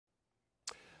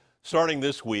Starting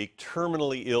this week,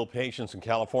 terminally ill patients in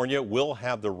California will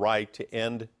have the right to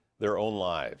end their own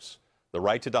lives. The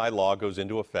right to die law goes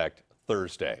into effect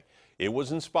Thursday. It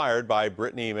was inspired by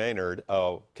Brittany Maynard,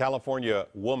 a California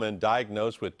woman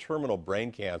diagnosed with terminal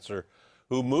brain cancer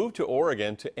who moved to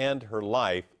Oregon to end her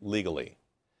life legally.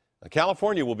 Now,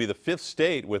 California will be the fifth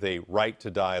state with a right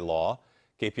to die law.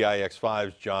 KPIX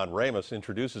 5's John Ramos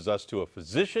introduces us to a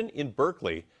physician in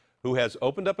Berkeley who has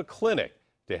opened up a clinic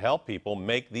to help people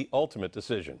make the ultimate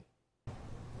decision.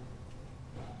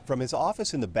 From his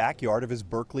office in the backyard of his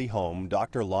Berkeley home,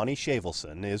 Dr. Lonnie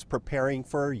Shavelson is preparing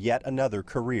for yet another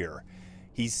career.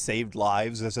 He's saved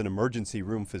lives as an emergency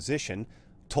room physician,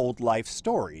 told life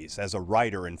stories as a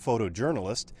writer and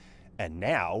photojournalist, and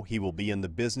now he will be in the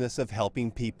business of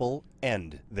helping people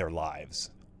end their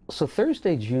lives. So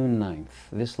Thursday, June 9th,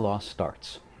 this law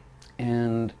starts,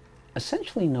 and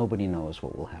essentially nobody knows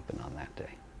what will happen on that day.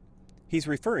 He's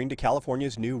referring to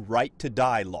California's new Right to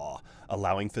Die law,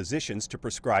 allowing physicians to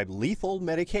prescribe lethal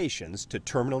medications to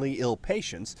terminally ill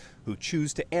patients who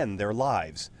choose to end their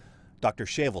lives. Dr.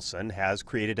 Shavelson has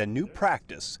created a new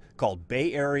practice called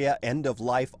Bay Area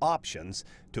End-of-Life Options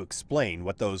to explain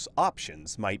what those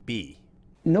options might be.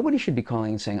 Nobody should be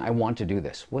calling and saying, I want to do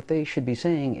this. What they should be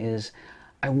saying is,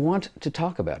 I want to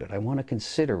talk about it. I want to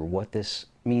consider what this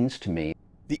means to me.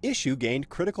 The issue gained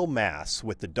critical mass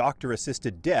with the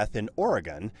doctor-assisted death in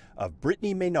Oregon of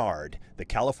Brittany Maynard, the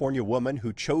California woman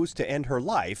who chose to end her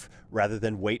life rather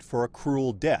than wait for a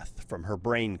cruel death from her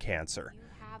brain cancer.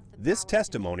 This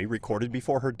testimony, recorded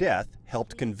before her death,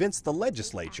 helped convince the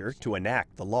legislature to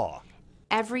enact the law.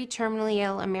 Every terminally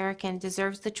ill American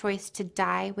deserves the choice to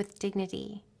die with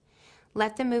dignity.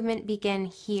 Let the movement begin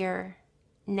here,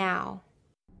 now.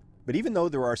 But even though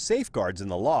there are safeguards in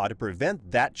the law to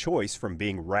prevent that choice from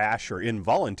being rash or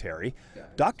involuntary,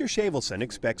 Dr. Shavelson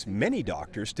expects many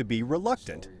doctors to be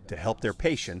reluctant to help their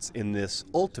patients in this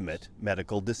ultimate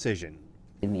medical decision.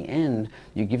 In the end,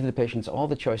 you give the patients all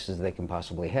the choices they can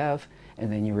possibly have,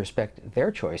 and then you respect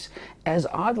their choice, as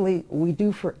oddly we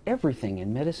do for everything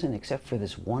in medicine except for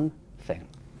this one thing.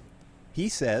 He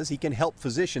says he can help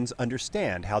physicians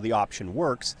understand how the option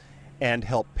works and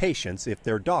help patients if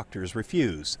their doctors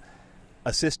refuse.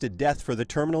 Assisted death for the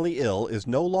terminally ill is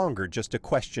no longer just a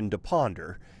question to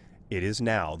ponder. It is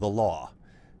now the law.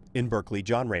 In Berkeley,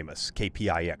 John Ramos,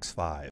 KPIX 5.